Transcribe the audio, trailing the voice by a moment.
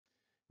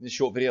In this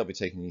short video, I'll be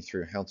taking you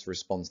through how to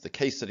respond to the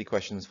case study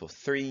questions for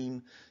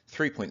theme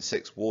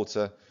 3.6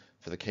 water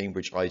for the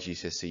Cambridge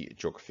IGCSE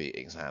geography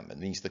exam. And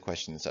these are the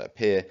questions that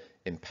appear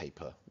in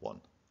paper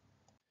 1.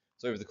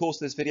 So over the course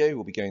of this video,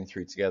 we'll be going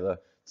through together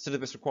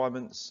syllabus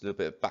requirements, a little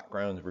bit of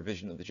background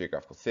revision of the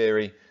geographical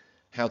theory,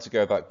 how to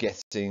go about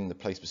getting the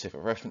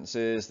place-specific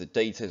references, the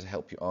data to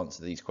help you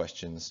answer these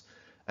questions,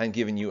 and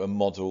giving you a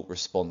model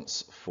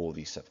response for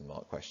these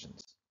 7-mark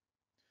questions.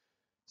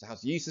 So how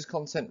to use this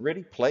content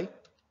really? Play,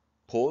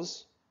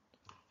 pause,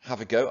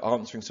 have a go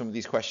answering some of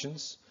these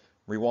questions,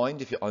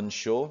 rewind if you're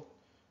unsure,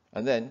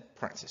 and then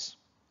practice.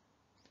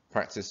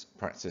 Practice,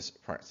 practice,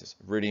 practice.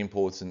 Really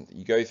important that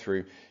you go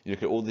through, you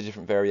look at all the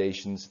different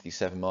variations of these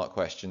 7-mark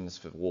questions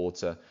for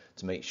water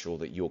to make sure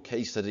that your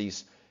case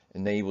studies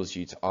enables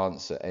you to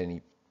answer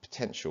any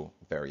potential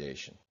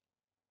variation.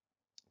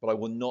 But I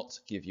will not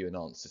give you an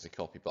answer to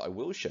copy, but I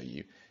will show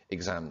you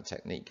exam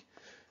technique.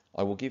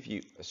 I will give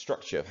you a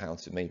structure of how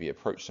to maybe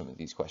approach some of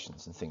these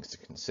questions and things to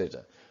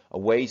consider, a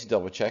way to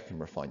double check and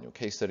refine your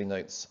case study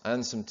notes,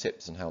 and some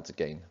tips on how to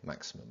gain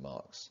maximum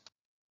marks.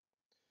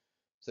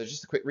 So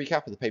just a quick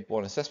recap of the paper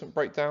 1 assessment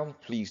breakdown.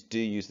 Please do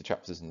use the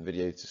chapters in the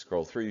video to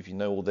scroll through if you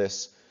know all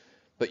this,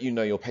 but you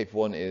know your paper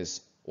 1 is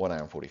 1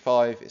 hour and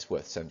 45, it's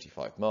worth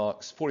 75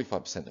 marks,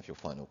 45% of your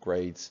final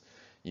grades.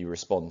 You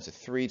respond to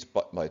 3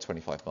 by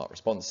 25-mark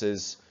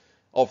responses.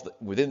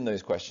 Within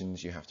those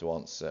questions, you have to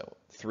answer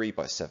 3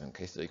 by 7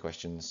 case study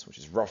questions, which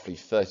is roughly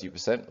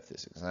 30% of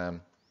this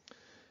exam.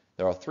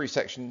 There are 3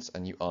 sections,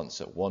 and you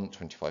answer 1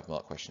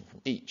 25-mark question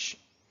from each.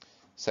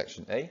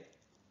 Section A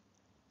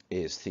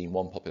is Theme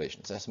 1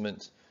 Population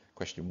Assessment.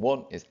 Question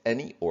 1 is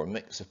any or a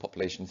mix of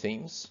population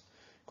themes.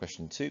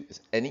 Question 2 is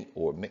any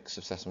or a mix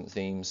of assessment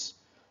themes.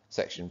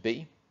 Section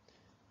B,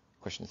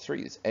 question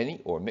 3 is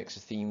any or a mix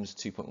of themes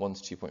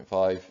 2.1 to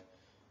 2.5,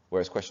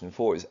 whereas question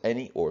 4 is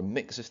any or a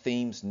mix of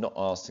themes not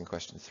asked in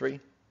question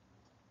 3.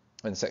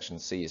 And section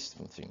C is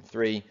from theme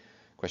 3.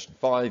 Question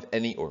 5,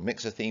 any or a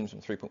mix of themes from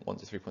 3.1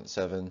 to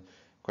 3.7.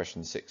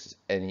 Question 6 is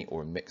any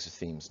or a mix of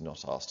themes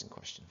not asked in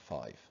question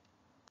 5.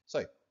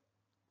 So,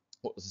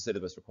 what does the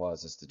syllabus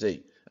requires us to do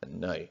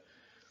and know?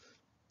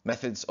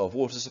 Methods of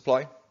water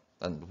supply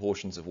and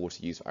proportions of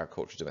water used for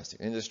agriculture, domestic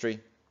and industry,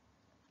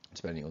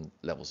 depending on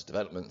levels of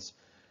development,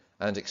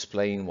 and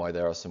explain why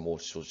there are some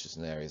water shortages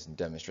in areas and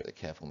demonstrate that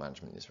careful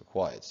management is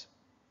required.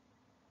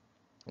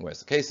 Whereas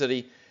the case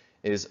study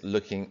is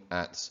looking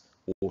at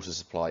water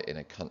supply in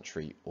a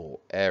country or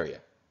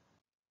area.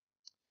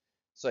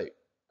 So you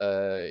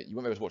won't be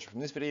able to watch it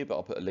from this video, but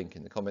I'll put a link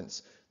in the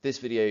comments. This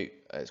video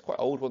is quite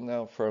an old one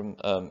now from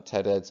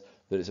TED,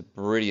 but it's a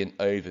brilliant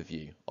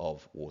overview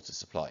of water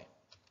supply.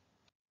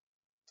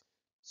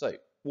 So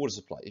water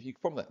supply,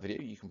 from that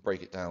video, you can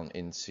break it down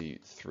into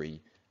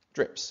 3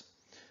 drips,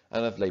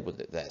 and I've labeled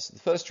it there. So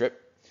the first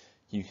drip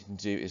you can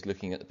do is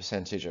looking at the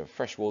percentage of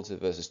fresh water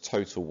versus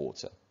total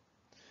water.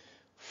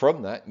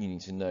 From that, you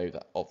need to know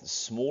that of the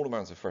small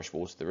amount of fresh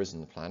water there is on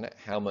the planet,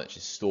 how much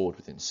is stored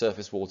within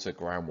surface water,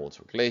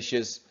 groundwater, or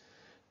glaciers.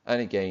 And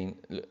again,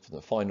 for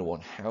the final one,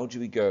 how do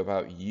we go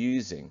about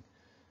using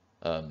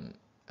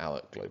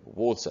our global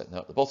water? Now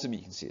at the bottom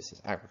you can see it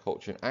says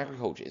agriculture, and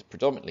agriculture is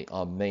predominantly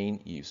our main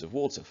use of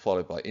water,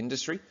 followed by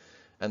industry,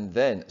 and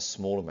then a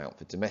small amount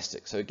for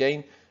domestic. So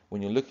again,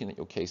 when you're looking at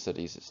your case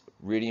studies, it's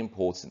really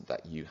important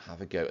that you have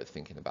a go at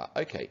thinking about,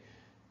 okay,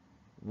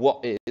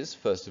 what is,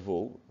 first of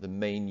all, the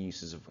main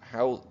uses of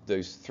how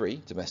those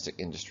 3, domestic,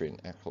 industry and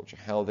agriculture,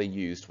 how they're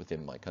used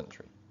within my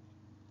country.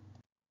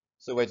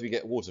 So where do we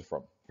get water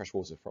from, fresh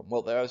water from?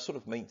 Well, there are sort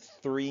of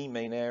 3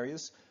 main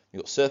areas.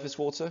 You've got surface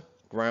water,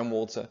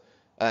 groundwater,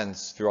 and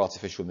through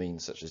artificial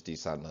means such as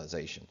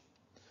desalination.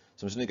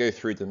 So I'm just going to go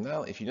through them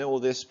now. If you know all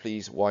this,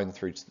 please wind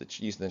through to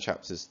using the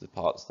chapters, the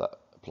parts that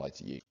apply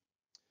to you.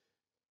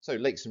 So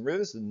lakes and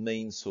rivers, the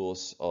main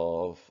source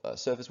of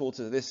surface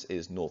water. This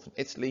is northern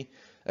Italy.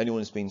 Anyone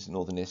who's been to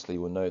northern Italy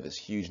will know there's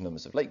huge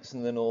numbers of lakes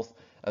in the north,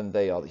 and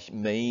they are the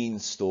main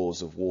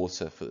stores of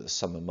water for the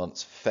summer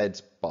months, fed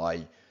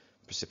by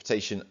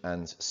precipitation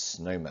and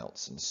snow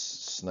melts and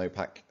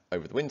snowpack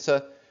over the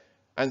winter.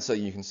 And so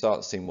you can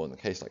start seeing more in the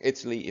case like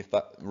Italy. If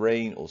that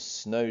rain or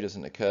snow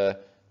doesn't occur,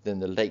 then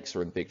the lakes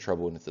are in big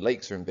trouble. And if the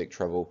lakes are in big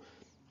trouble,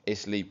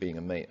 Italy being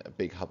a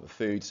big hub of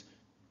foods,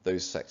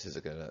 those sectors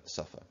are going to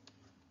suffer.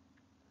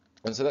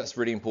 And so that's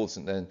really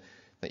important then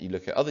that you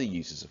look at other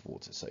uses of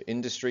water. So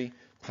industry,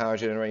 power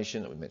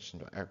generation that we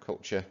mentioned, about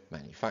agriculture,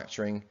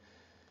 manufacturing.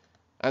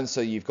 And so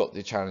you've got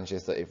the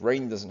challenges that if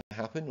rain doesn't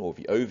happen, or if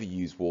you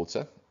overuse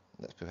water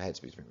that's prepared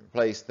to be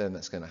replaced, then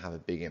that's going to have a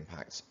big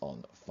impact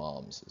on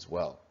farms as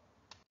well.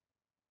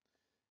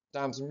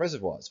 Dams and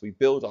reservoirs. We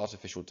build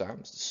artificial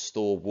dams to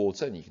store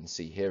water, and you can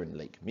see here in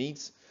Lake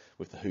Meads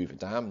with the Hoover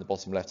Dam in the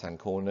bottom left-hand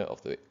corner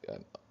of the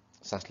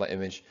satellite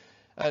image.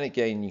 And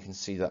again, you can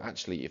see that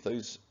actually if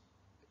those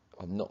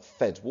are not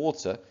fed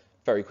water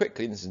very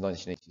quickly, and this is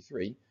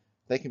 1983,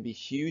 there can be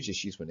huge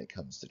issues when it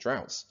comes to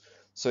droughts.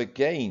 So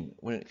again,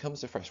 when it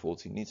comes to fresh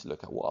water, you need to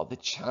look at what are the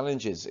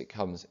challenges it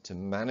comes to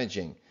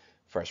managing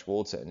fresh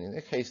water. And in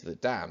the case of the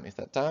dam, if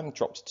that dam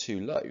drops too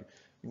low,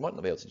 you might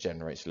not be able to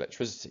generate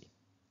electricity.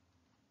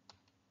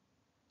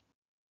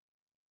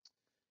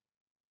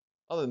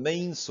 Other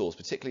main source,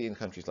 particularly in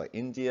countries like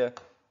India,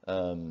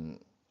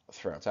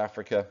 throughout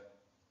Africa,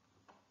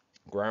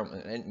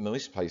 and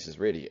most places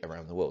really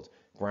around the world,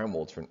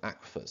 groundwater and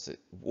aquifers.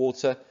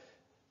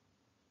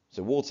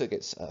 So water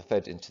gets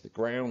fed into the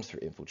ground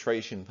through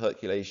infiltration,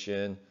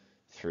 percolation,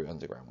 through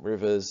underground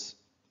rivers.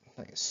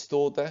 That gets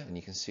stored there, and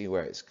you can see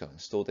where it's kind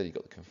of stored there. You've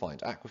got the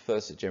confined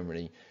aquifers, so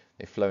generally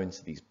they flow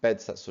into these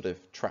beds that sort of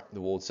trap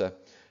the water,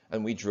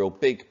 and we drill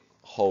big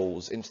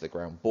holes into the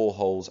ground,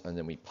 boreholes, and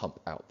then we pump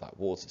out that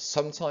water.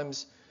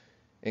 Sometimes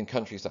in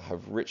countries that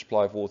have rich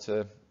supply of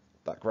water,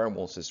 that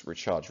groundwater is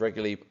recharged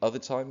regularly. Other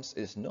times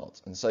it's not,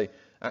 and so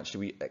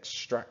actually we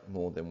extract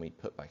more than we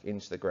put back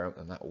into the ground,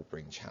 and that will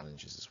bring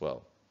challenges as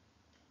well.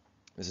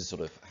 This is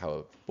sort of how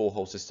a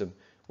borehole system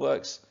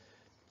works,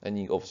 and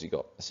you obviously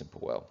got a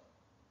simple well.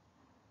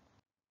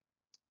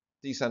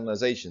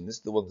 Desalination, this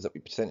is the ones that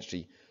we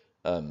potentially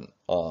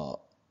are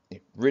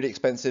really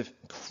expensive,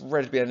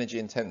 incredibly energy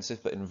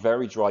intensive, but in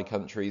very dry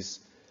countries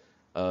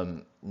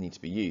need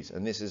to be used.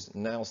 And this is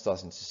now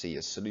starting to see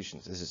as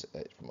solutions. This is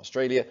from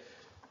Australia.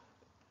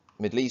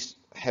 Middle East,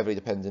 heavily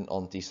dependent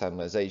on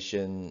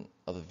desalination.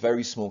 Other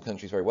very small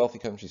countries, very wealthy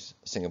countries,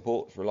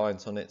 Singapore is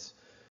reliant on it.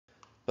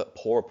 But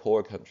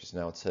poorer countries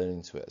now are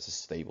turning to it as a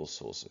stable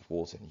source of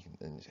water.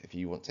 And if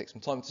you want to take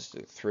some time to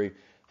look through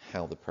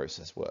how the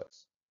process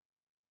works.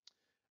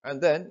 And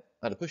then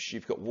at a push,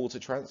 you've got water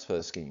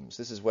transfer schemes.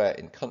 This is where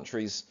in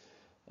countries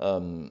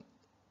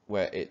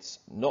where it's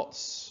not,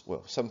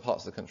 well, some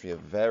parts of the country are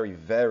very,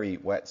 very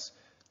wet,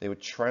 they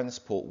would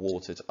transport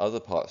water to other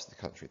parts of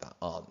the country that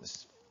aren't. This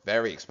is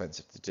very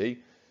expensive to do,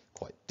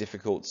 quite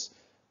difficult,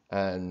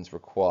 and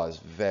requires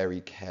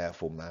very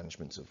careful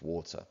management of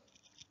water.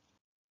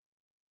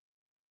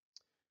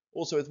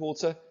 Also with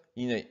water,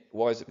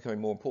 why is it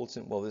becoming more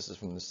important? Well, this is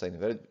from the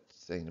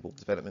Sustainable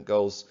Development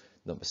Goals,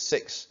 number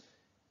 6.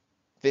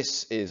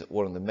 This is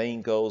one of the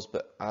main goals,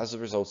 but as a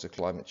result of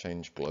climate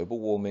change, global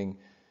warming,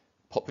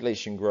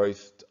 population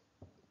growth,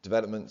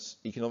 developments,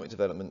 economic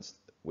developments,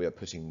 we are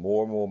putting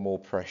more and more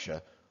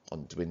pressure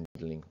on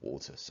dwindling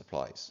water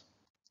supplies.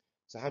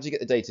 So how do you get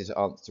the data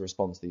to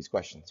respond to these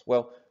questions?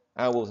 Well,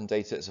 our Water and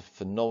Data is a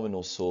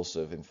phenomenal source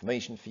of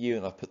information for you,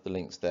 and I've put the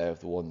links there of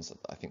the ones that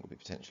I think will be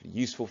potentially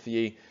useful for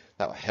you.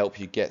 That will help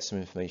you get some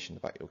information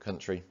about your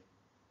country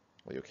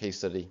or your case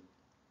study.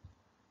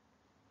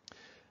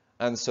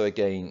 And so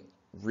again,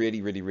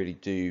 really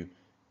do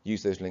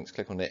use those links,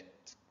 click on it,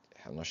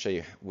 and I'll show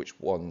you which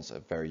ones are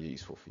very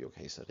useful for your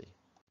case study.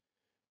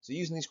 So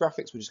using these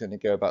graphics, we're just going to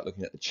go about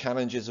looking at the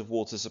challenges of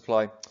water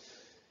supply.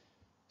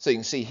 So you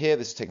can see here,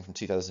 this is taken from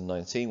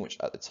 2019, which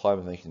at the time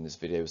of making this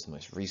video was the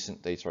most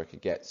recent data I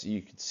could get. So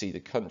you could see the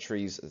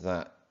countries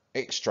that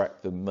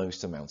extract the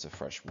most amount of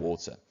fresh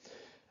water.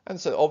 And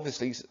so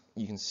obviously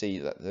you can see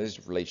that there's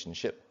a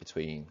relationship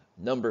between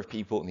number of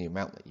people and the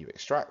amount that you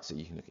extract. So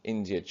you can look at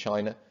India,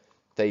 China,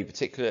 they in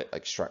particular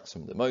extract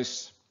some of the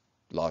most,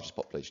 largest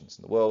populations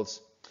in the world.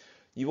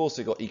 You've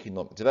also got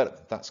economic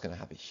development. That's going to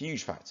have a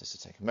huge factor. So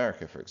take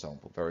America, for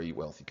example, very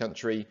wealthy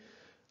country.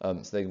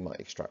 So they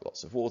might extract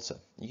lots of water.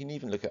 You can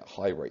even look at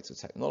high rates of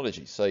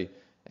technology. So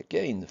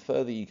again, the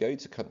further you go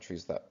to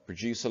countries that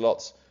produce a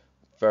lot,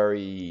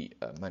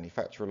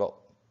 manufacture a lot,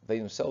 they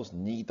themselves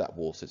need that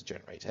water to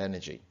generate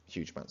energy,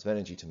 huge amounts of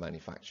energy to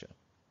manufacture.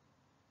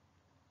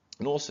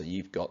 And also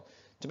you've got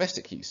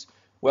domestic use.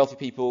 Wealthy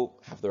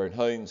people have their own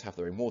homes, have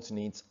their own water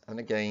needs, and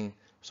again,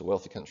 so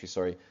wealthy countries,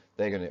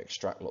 they're going to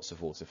extract lots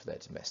of water for their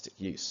domestic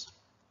use.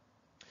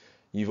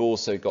 You've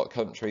also got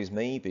countries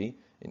maybe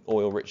in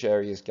oil-rich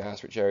areas,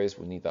 gas-rich areas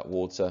will need that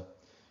water.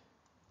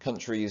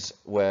 Countries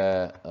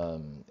where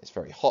it's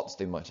very hot,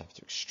 they might have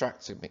to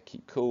extract to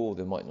keep cool.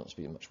 There might not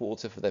be much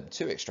water for them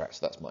to extract,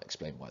 so that might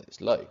explain why it's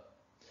low.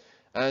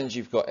 And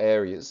you've got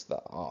areas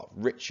that are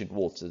rich in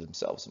water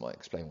themselves, that might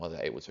explain why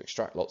they're able to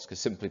extract lots, because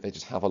simply they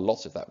just have a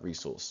lot of that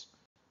resource.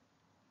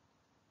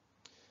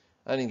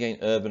 And again,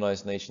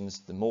 urbanized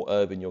nations, the more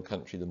urban your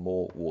country, the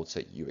more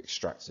water you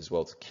extract as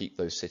well to keep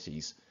those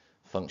cities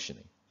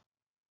functioning.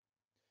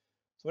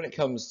 So when it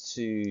comes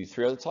to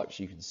 3 other types,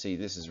 you can see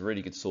this is a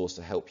really good source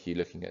to help you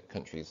looking at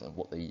countries and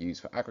what they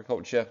use for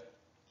agriculture.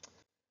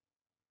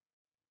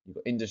 You've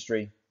got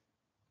industry,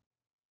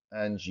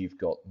 and you've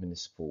got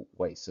municipal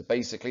waste. So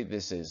basically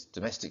this is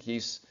domestic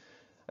use.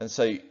 And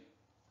so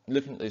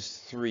looking at those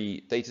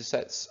 3 data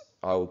sets,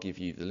 I will give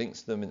you the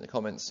links to them in the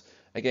comments.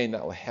 Again,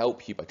 that will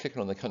help you by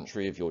clicking on the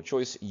country of your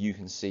choice. You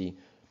can see,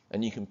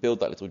 and you can build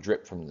that little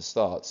drip from the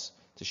start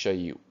to show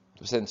you the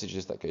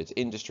percentages that go to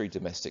industry,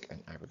 domestic,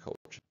 and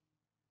agriculture.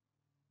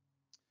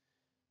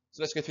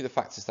 So let's go through the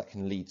factors that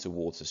can lead to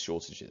water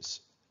shortages.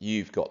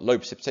 You've got low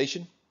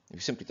precipitation. If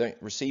you simply don't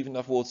receive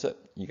enough water,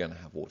 you're going to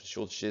have water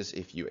shortages.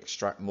 If you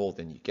extract more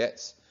than you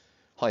get.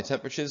 High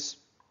temperatures,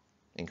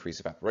 increase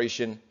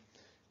evaporation.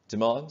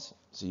 Demand,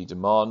 so you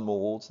demand more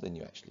water than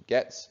you actually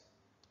get.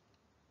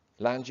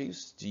 Land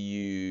use, do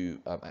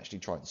you actually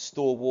try and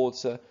store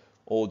water,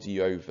 or do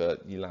you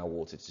allow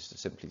water just to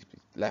simply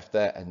be left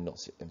there and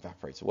not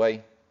evaporate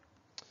away?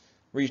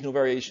 Regional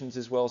variations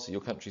as well, so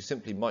your country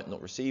simply might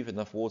not receive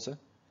enough water,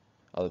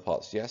 other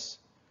parts yes.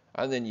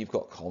 And then you've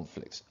got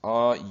conflicts.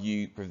 Are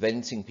you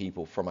preventing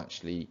people from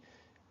actually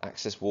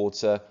access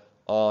water?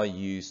 Are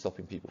you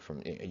stopping people from,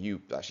 are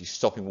you actually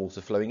stopping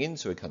water flowing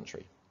into a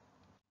country?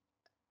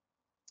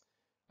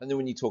 And then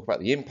when you talk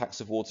about the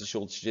impacts of water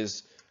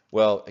shortages,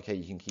 well, okay,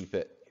 you can keep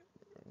it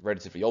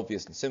relatively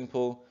obvious and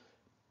simple.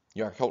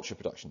 Your agricultural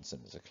production is in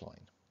decline.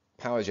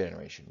 Power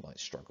generation might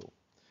struggle.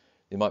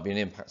 There might be an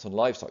impact on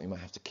livestock. You might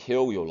have to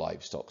kill your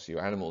livestock, so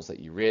your animals that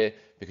you rear,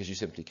 because you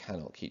simply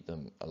cannot keep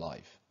them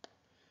alive.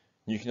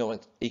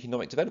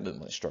 Economic development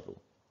might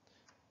struggle.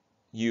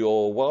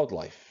 Your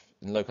wildlife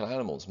and local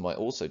animals might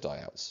also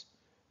die out.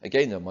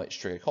 Again, there might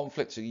trigger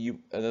conflict. So you,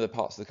 in other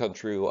parts of the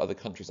country or other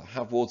countries that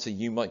have water,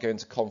 you might go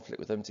into conflict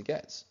with them to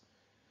get.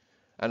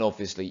 And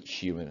obviously,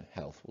 human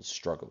health will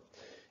struggle.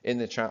 In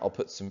the chat, I'll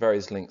put some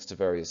various links to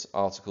various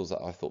articles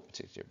that I thought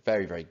particularly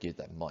very, very good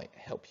that might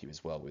help you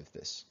as well with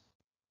this.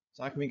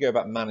 So how can we go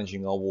about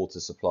managing our water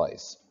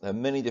supplies? There are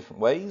many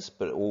different ways,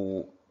 but it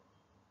all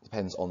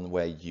depends on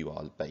where you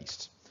are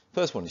based.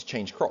 First one is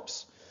change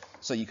crops.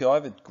 So you could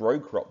either grow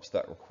crops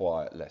that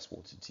require less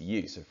water to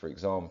use. So for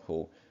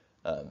example,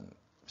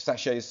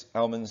 pistachios,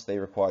 almonds, they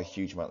require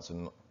huge amounts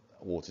of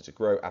water to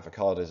grow,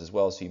 avocados as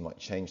well, so you might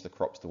change the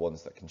crops to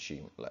ones that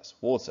consume less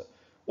water.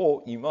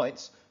 Or you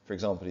might, for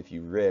example, if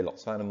you rear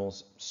lots of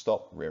animals,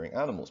 stop rearing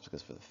animals,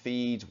 because for the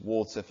feed,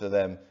 water for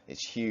them,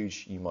 it's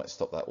huge, you might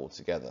stop that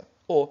altogether.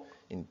 Or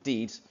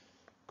indeed,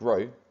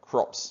 grow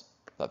crops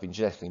that have been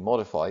genetically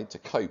modified to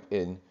cope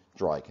in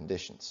dry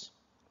conditions.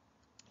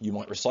 You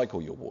might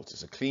recycle your water,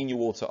 so clean your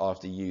water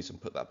after use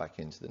and put that back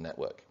into the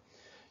network.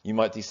 You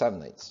might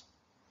desalinate.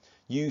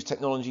 Use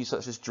technology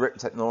such as drip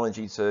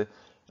technology to,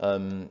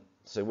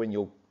 so when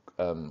you're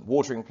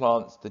watering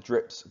plants, the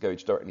drips go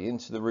directly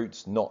into the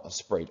roots, not are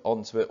sprayed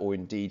onto it, or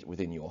indeed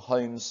within your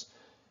homes.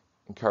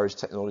 Encourage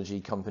technology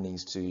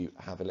companies to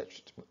have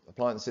electric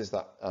appliances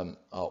that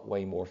are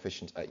way more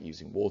efficient at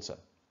using water.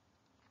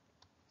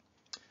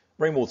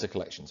 Rainwater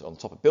collections on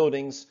top of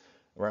buildings,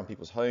 around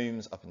people's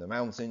homes, up in the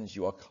mountains.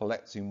 You are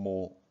collecting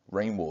more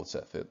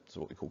rainwater for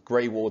what we call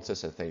grey water,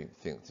 so things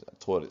like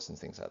toilets and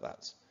things like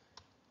that.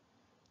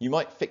 You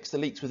might fix the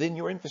leaks within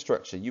your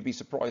infrastructure. You'd be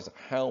surprised at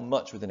how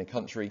much within a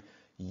country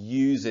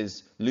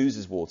loses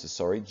water,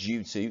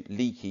 due to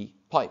leaky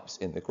pipes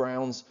in the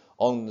grounds,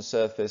 on the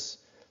surface.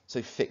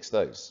 So fix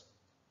those.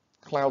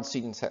 Cloud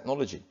seeding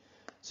technology.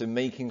 So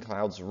making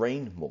clouds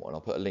rain more. And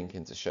I'll put a link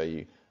in to show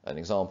you an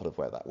example of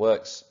where that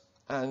works.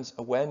 And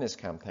awareness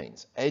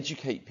campaigns.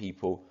 Educate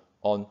people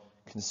on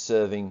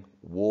conserving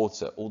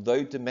water.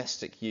 Although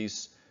domestic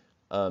use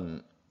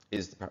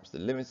is perhaps the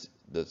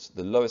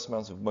lowest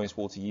amount of most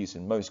water use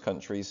in most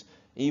countries,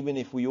 even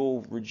if we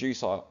all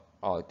reduce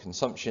our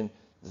consumption,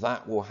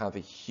 that will have a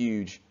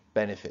huge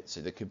benefit.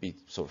 So there could be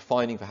sort of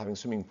fining for having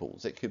swimming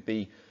pools. It could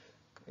be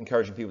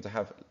encouraging people to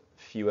have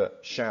fewer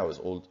showers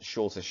or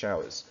shorter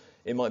showers.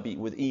 It might be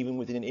even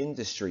within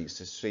industries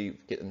to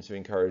get them to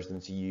encourage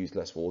them to use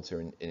less water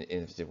in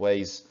innovative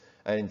ways,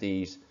 and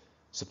indeed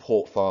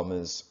support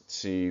farmers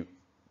to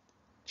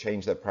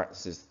change their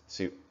practices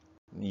to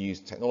use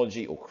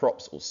technology or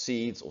crops or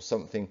seeds or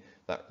something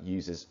that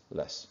uses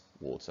less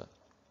water.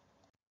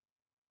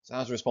 So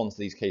how to respond to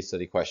these case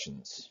study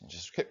questions?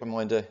 Just a quick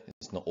reminder,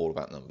 it's not all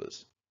about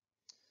numbers.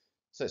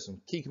 So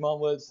some key command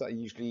words that are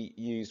usually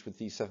used with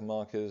these 7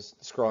 markers: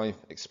 describe,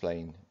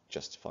 explain,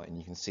 justify, and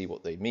you can see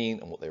what they mean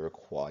and what they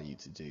require you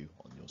to do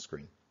on your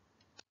screen.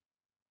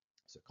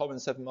 So common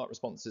 7-mark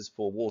responses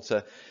for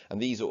water,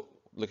 and these are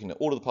looking at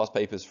all of the past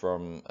papers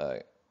from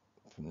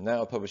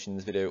now publishing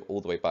this video all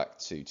the way back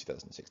to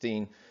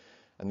 2016,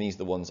 and these are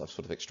the ones I've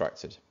sort of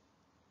extracted.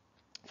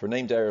 For a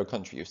named area or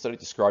country you've studied,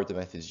 describe the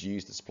methods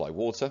used to supply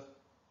water.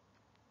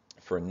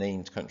 For a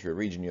named country or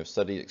region you have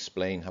studied,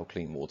 explain how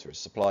clean water is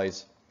supplied.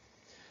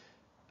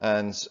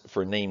 And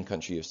for a named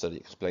country you've studied,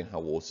 explain how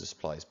water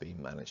supply is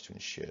being managed to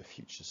ensure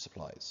future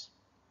supplies.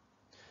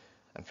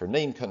 And for a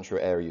named country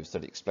or area you've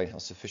studied, explain how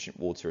sufficient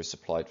water is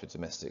supplied for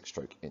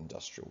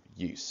domestic/industrial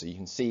use. So you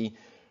can see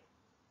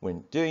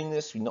when doing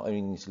this, we not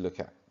only need to look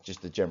at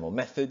just the general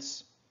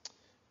methods,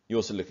 you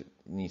also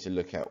need to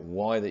look at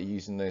why they're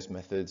using those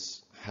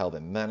methods, how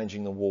they're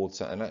managing the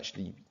water, and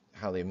actually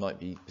how they might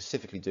be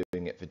specifically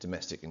doing it for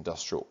domestic,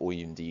 industrial, or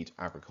indeed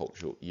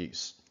agricultural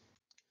use.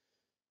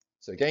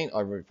 So again, I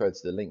refer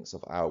to the links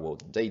of Our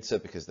World in Data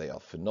because they are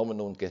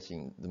phenomenal in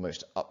getting the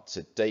most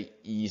up-to-date,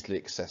 easily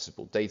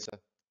accessible data.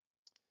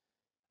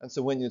 And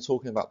so when you're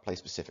talking about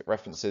place-specific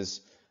references,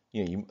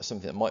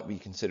 something that might be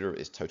considered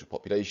is total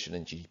population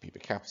and GDP per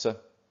capita,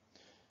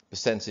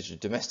 percentage of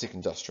domestic,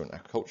 industrial, and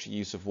agricultural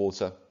use of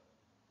water,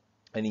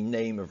 any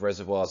name of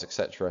reservoirs,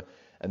 etc.,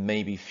 and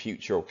maybe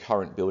future or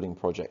current building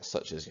projects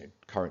such as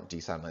current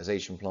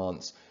desalination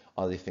plants.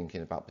 Are they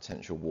thinking about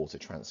potential water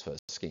transfer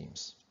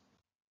schemes?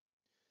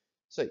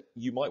 So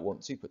you might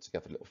want to put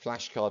together a little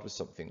flashcard with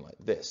something like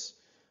this,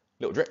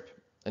 little drip,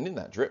 and in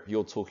that drip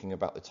you're talking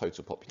about the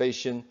total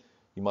population.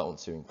 You might want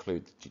to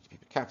include the GDP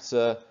per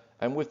capita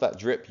And with that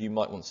drip, you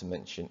might want to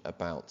mention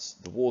about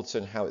the water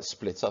and how it's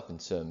split up in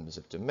terms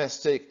of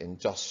domestic,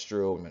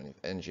 industrial,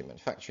 energy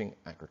manufacturing,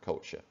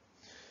 agriculture.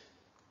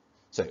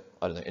 So,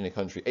 I don't know, in a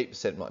country,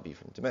 8% might be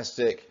from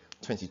domestic,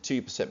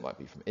 22% might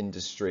be from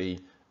industry,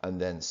 and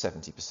then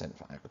 70%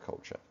 for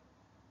agriculture.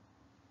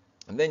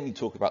 And then you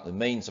talk about the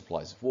main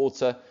supplies of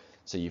water.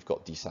 So you've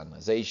got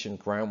desalination,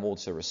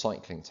 groundwater,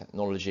 recycling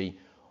technology,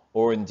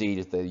 or indeed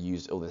if they're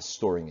used or they're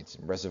storing it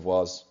in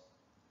reservoirs.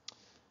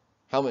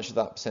 How much of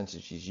that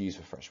percentage is used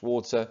for fresh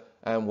water,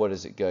 and where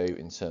does it go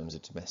in terms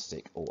of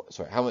domestic,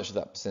 how much of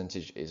that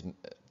percentage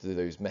do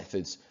those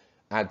methods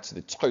add to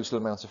the total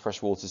amount of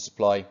fresh water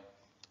supply?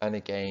 And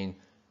again,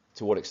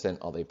 to what extent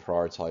are they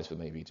prioritized for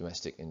maybe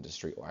domestic,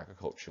 industry, or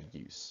agricultural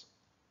use?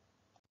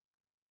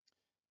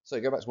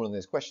 So go back to one of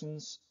those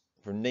questions.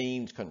 For a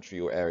named country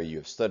or area you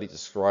have studied,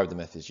 describe the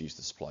methods used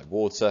to supply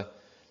water.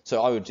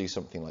 So I would do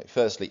something like,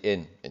 firstly,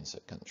 in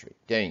insert country,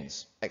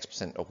 gains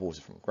X% of water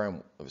from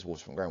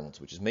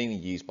groundwater, which is mainly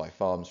used by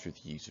farms through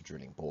the use of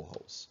drilling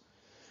boreholes.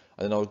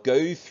 And then I would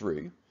go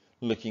through,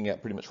 looking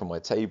at pretty much from my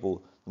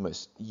table, the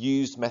most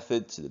used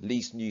method to the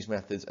least used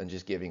methods, and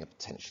just giving a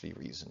potentially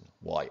reason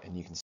why. And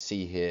you can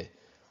see here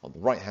on the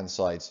right-hand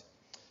side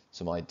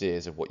some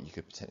ideas of what you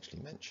could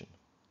potentially mention.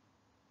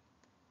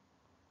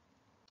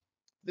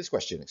 This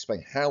question,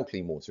 explain how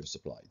clean water is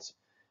supplied.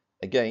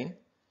 Again,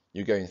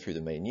 you're going through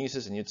the main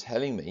uses and you're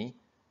telling me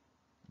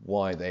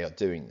why they are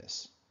doing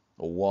this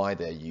or why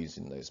they're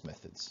using those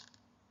methods.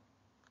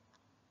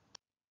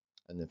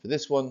 And then for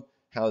this one,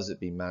 how has it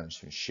been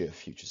managed to ensure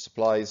future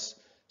supplies?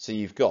 So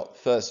you've got,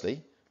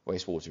 firstly,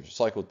 wastewater is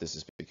recycled, this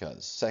is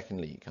because.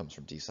 Secondly, it comes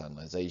from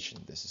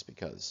desalination, this is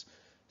because.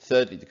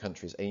 Thirdly, the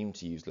countries aim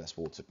to use less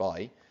water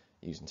by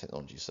using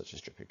technologies such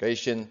as drip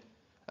irrigation.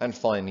 And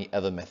finally,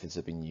 other methods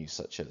have been used,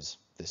 such as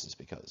this is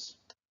because.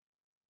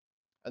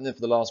 And then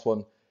for the last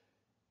one,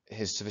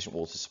 here's sufficient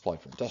water supply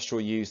for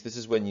industrial use. This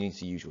is when you need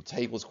to use your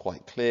tables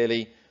quite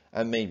clearly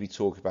and maybe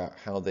talk about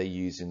how they're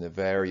using the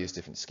various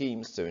different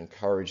schemes to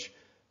encourage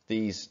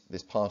this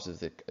part of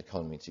the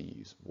economy to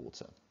use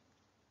water.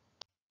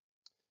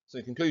 So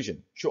in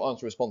conclusion, short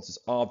answer responses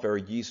are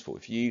very useful.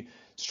 If you're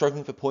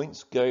struggling for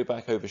points, go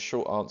back over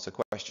short answer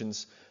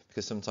questions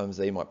because sometimes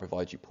they might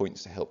provide you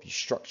points to help you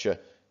structure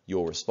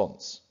your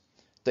response.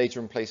 Data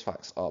and place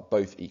facts are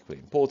both equally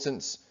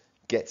important.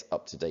 Get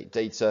up-to-date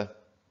data.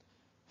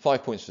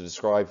 5 points to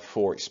describe,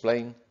 4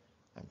 explain,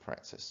 and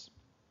practice.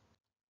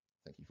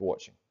 Thank you for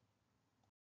watching.